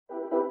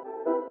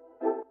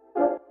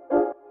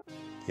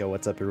Yo,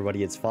 what's up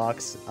everybody, it's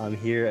Fox. I'm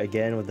here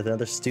again with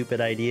another stupid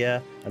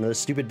idea, another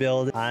stupid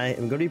build. I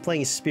am going to be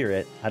playing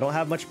Spirit. I don't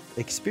have much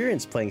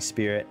experience playing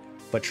Spirit,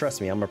 but trust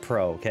me, I'm a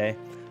pro, okay?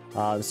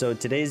 So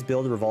today's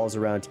build revolves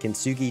around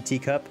Kintsugi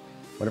Teacup.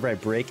 Whenever I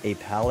break a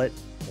pallet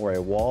or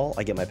a wall,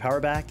 I get my power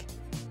back.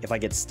 If I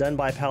get stunned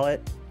by a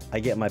pallet, I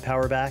get my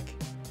power back.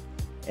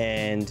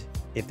 And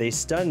if they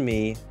stun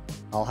me,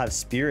 I'll have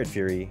Spirit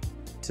Fury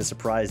to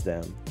surprise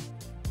them.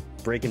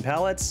 Breaking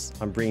pallets,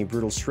 I'm bringing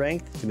Brutal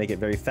Strength to make it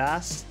very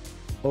fast.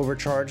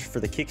 Overcharge for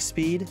the kick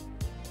speed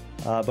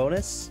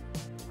bonus.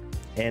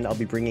 And I'll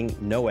be bringing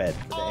NYOOOOM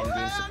for the end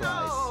game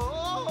surprise.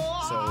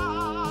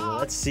 So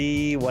let's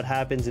see what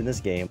happens in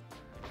this game.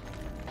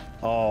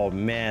 Oh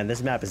man,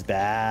 this map is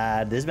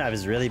bad. This map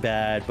is really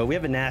bad, but we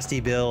have a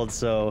nasty build,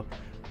 so...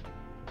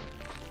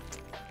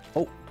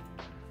 Oh.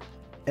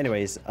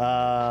 Anyways,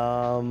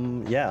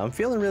 yeah, I'm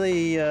feeling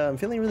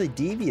really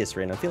devious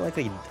right now. I feel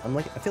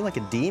like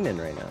a demon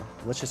right now.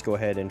 Let's just go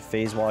ahead and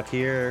phase walk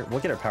here. We'll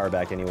get our power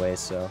back anyway,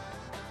 so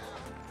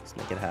let's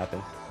make it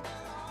happen.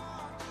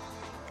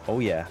 Oh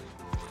yeah.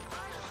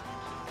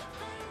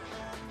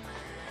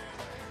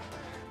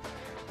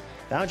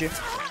 Found you.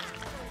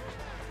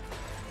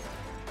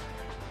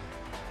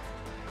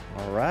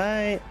 All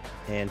right,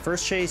 and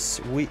first chase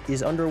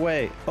is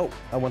underway. Oh,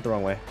 I went the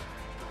wrong way.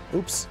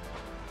 Oops.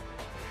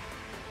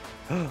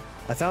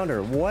 I found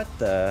her. What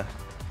the?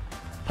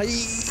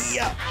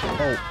 Hi-ya!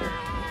 Oh.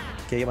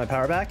 Okay, get my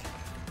power back.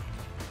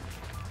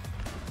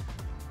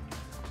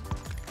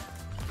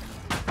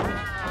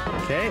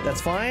 Okay, that's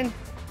fine.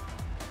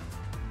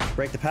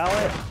 Break the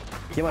pallet.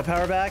 Get my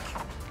power back.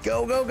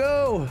 Go, go,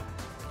 go!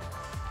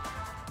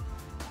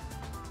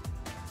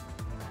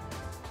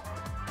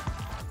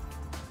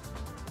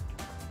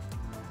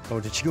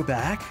 Oh, did she go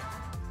back?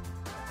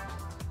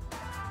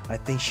 I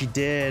think she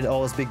did.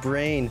 Oh, it's big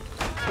brain.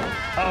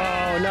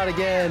 Oh, not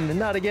again.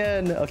 Not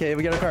again. Okay,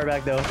 we got our car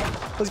back though.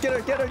 Let's get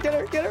her, get her, get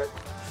her, get her.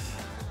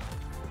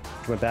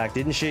 She went back,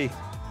 didn't she?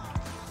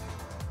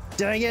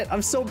 Dang it,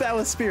 I'm so bad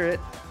with Spirit.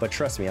 But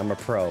trust me, I'm a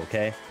pro,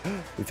 okay?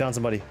 We found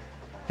somebody.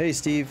 Hey,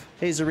 Steve.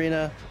 Hey,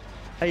 Zarina.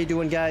 How you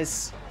doing,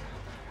 guys?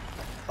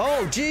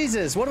 Oh,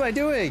 Jesus, what am I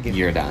doing?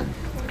 You're done.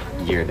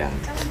 You're done.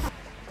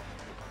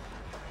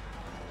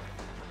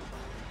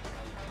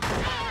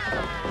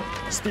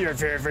 Spirit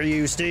fair for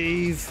you,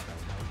 Steve.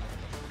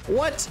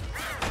 What?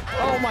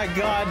 Oh my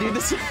god, dude,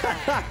 this...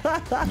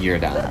 You're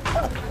done.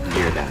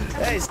 You're done.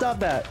 Hey, stop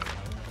that.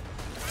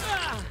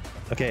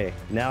 Okay,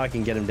 now I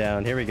can get him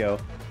down. Here we go.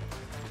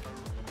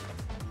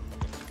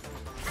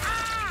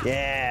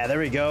 Yeah, there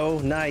we go.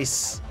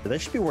 Nice. They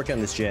should be working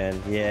on this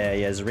gen. Yeah,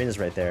 Zarina's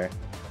right there.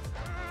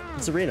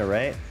 It's Zarina,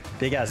 right?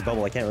 Big ass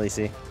bubble, I can't really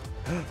see.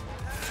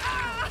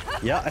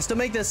 Yeah, I still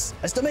make this.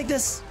 I still make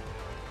this.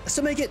 I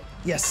still make it.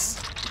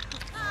 Yes.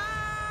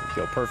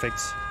 Go, perfect.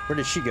 Where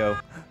did she go?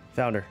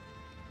 Found her.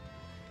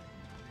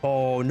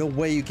 Oh, no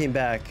way you came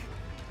back.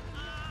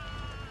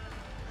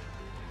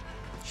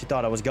 She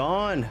thought I was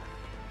gone.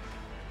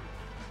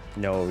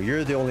 No,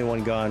 you're the only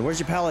one gone. Where's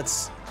your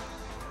pallets?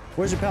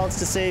 Where's your pallets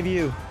to save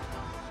you?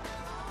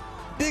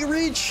 Big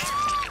reach!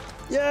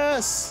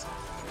 Yes!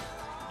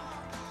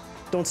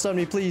 Don't stun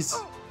me, please.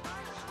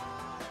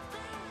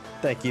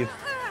 Thank you.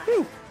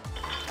 Woo.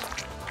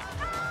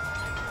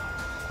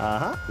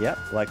 Uh-huh. Yep,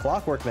 like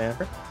clockwork, man.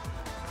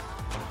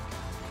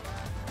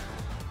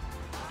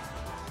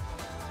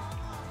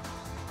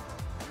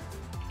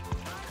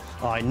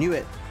 Oh, I knew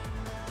it.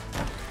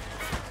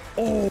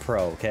 Oh,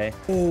 pro, okay.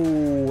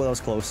 Oh, that was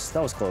close.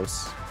 That was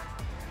close.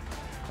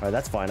 All right,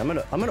 that's fine. I'm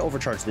gonna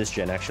overcharge this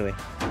gen actually.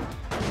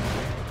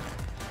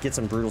 Get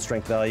some brutal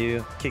strength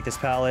value. Kick this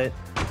pallet.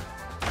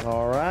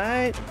 All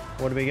right.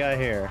 What do we got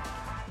here?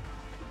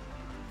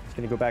 It's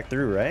gonna go back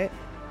through, right?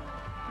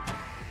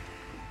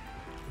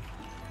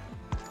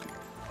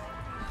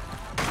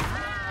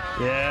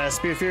 Yeah,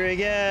 Spirit Fury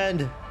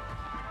again.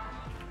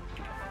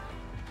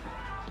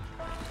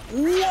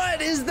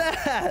 What is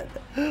that?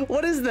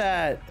 What is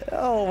that?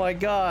 Oh my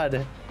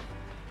god.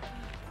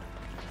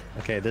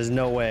 Okay, there's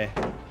no way.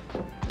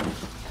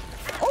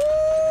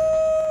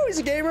 Oh, he's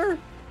a gamer.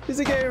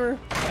 He's a gamer.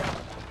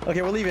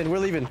 Okay, we're leaving. We're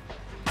leaving.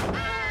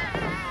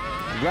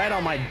 Right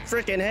on my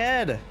freaking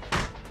head.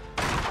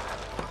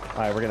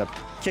 All right, we're gonna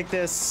kick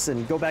this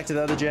and go back to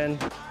the other gen.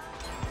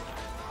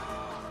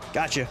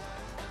 Gotcha.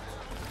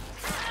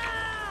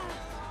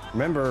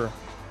 Remember,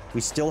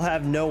 we still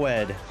have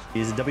NYOOOOM.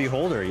 She's a W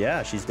holder.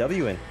 Yeah, she's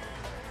Wing.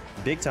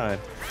 Big time.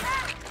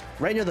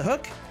 Right near the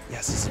hook?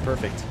 Yes, this is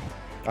perfect.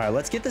 All right,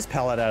 let's get this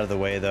pallet out of the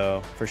way,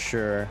 though, for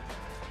sure.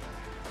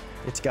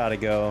 It's got to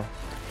go.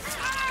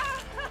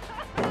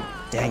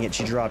 Dang it,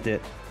 she dropped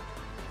it.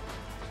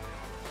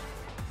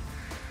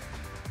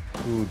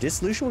 Ooh,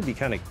 dissolution would be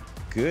kind of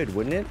good,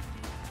 wouldn't it?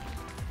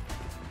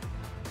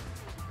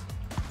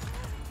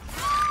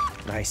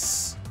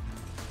 Nice.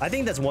 I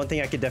think that's one thing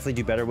I could definitely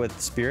do better with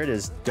Spirit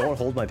is don't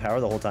hold my power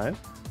the whole time.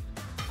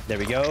 There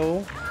we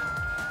go.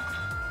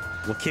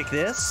 We'll kick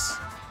this.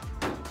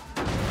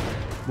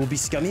 We'll be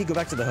scummy, go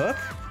back to the hook.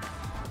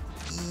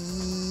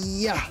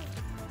 Yeah.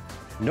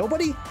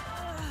 Nobody?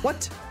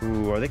 What?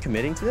 Ooh, are they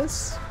committing to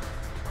this?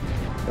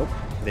 Nope,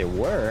 they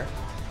were.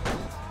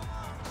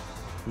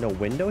 No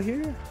window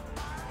here?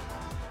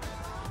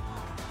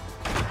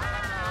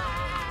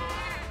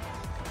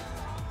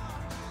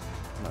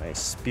 Nice.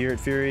 Spirit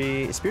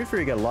Fury. Spirit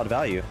Fury got a lot of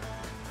value.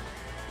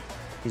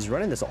 He's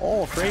running this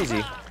all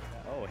crazy.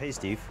 Oh, hey,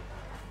 Steve.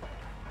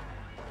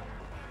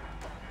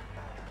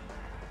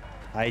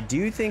 I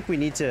do think we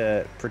need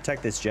to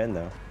protect this gen,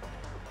 though.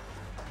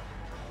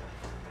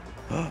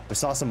 I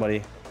saw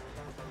somebody.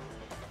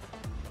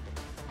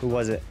 Who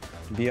was it?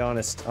 Be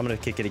honest. I'm gonna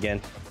kick it again.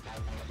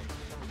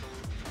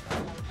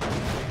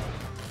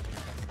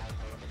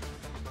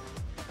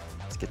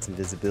 Let's get some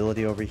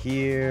visibility over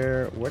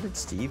here. Where did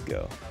Steve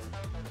go?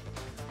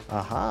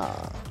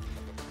 Aha.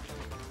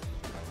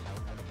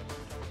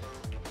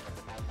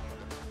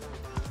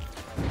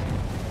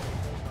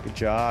 Good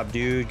job,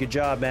 dude. Good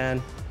job,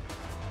 man.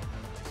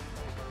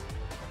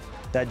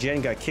 That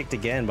gen got kicked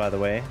again, by the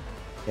way.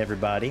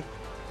 Everybody.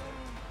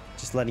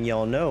 Just letting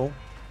y'all know.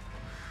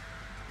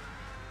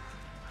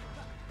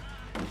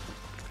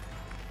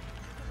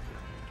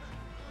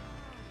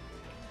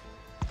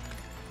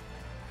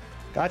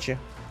 Gotcha.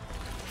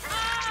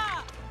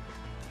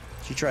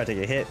 She tried to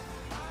take a hit.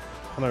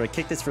 I'm gonna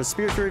kick this for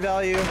Spirit Fury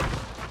value.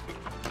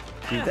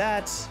 Do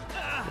that.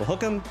 We'll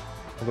hook him.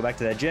 We'll go back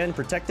to that gen,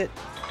 protect it.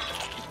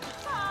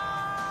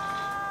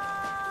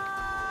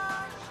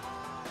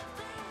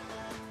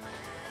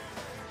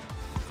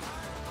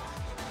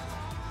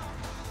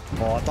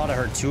 Oh, I thought I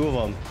heard two of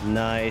them.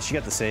 Nice. She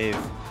got the save.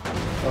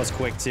 That was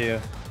quick, too.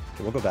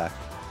 Okay, we'll go back.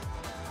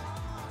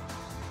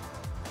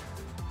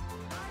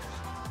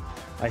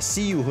 I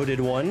see you, hooded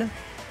one.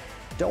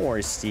 Don't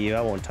worry, Steve.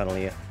 I won't tunnel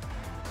you.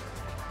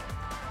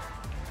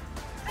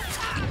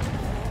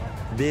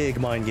 Big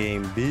mind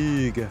game.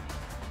 Big.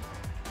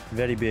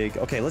 Very big.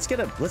 Okay, let's get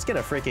a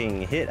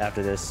freaking hit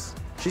after this.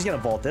 She's gonna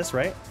vault this,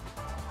 right?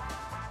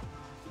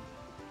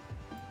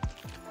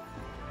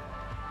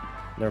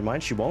 Never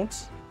mind, she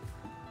won't.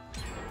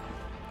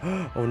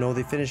 Oh no,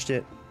 they finished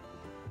it.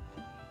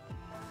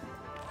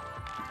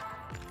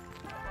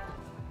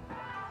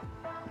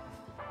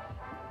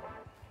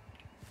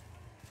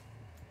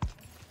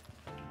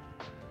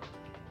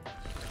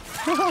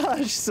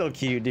 She's so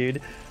cute,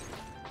 dude.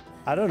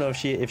 I don't know if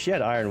she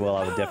had Iron Will,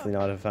 I would definitely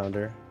not have found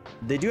her.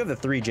 They do have the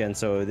 3 gen,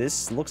 so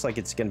this looks like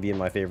it's gonna be in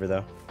my favor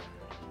though.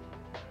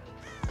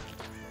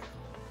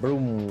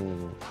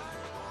 Boom.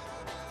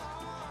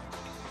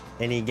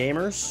 Any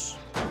gamers?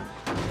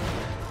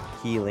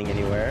 Healing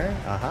anywhere?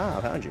 Aha,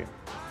 I found you.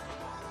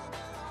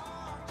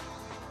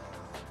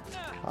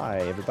 Hi,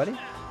 everybody.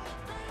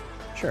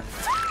 Sure.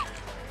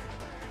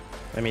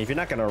 I mean, if you're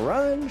not gonna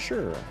run,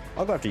 sure.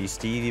 I'll go after you,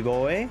 Stevie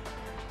boy.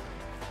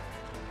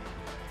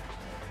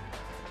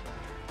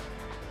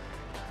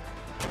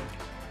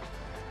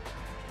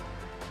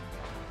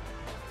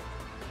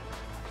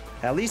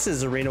 At least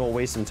his arena will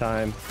waste some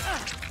time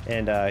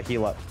and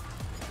heal up.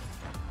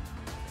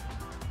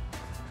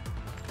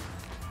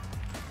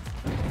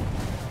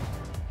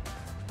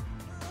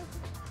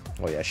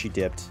 Oh yeah, she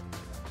dipped.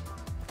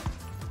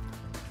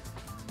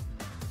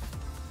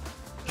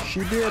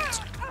 She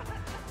dipped.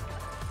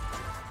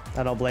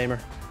 I don't blame her.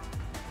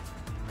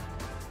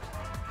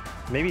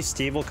 Maybe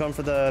Steve will come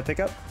for the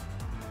pickup?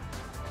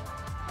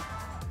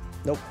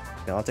 Nope.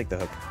 No, I'll take the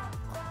hook.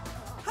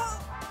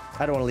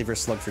 I don't want to leave her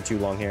slug for too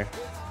long here.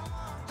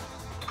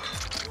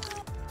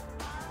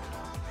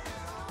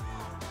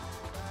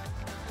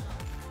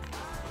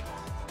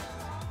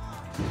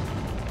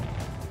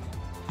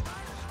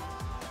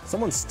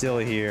 Someone's still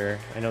here.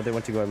 I know they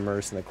went to go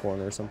immerse in the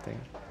corner or something.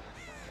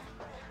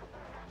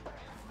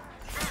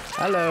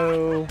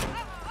 Hello.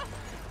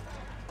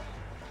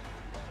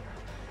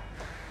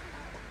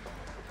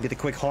 Get the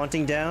quick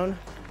haunting down.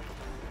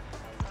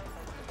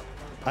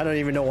 I don't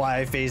even know why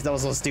I phased. That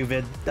was so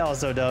stupid. That was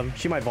so dumb.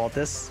 She might vault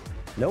this.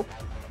 Nope.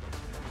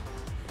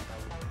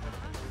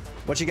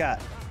 What you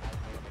got?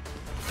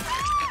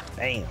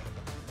 Bam.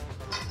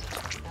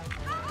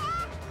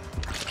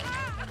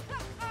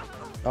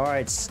 All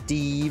right,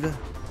 Steve.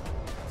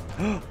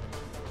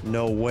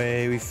 No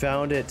way, we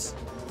found it.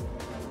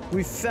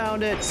 We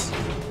found it.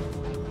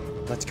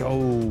 Let's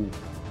go.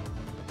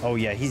 Oh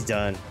yeah, he's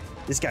done.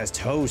 This guy's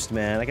toast,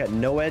 man. I got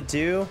no ed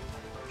too.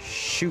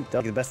 Shoot, that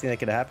was the best thing that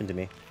could have happened to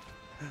me.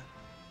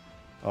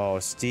 Oh,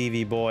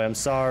 Stevie boy, I'm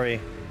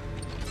sorry.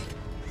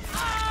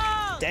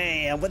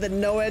 Damn, with a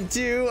no ed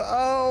too.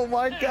 Oh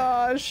my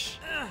gosh.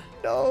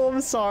 No, I'm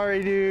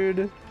sorry,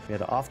 dude. We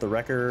had an off the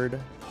record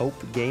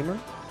Hope Gamer.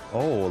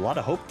 Oh, a lot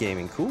of Hope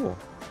Gaming. Cool.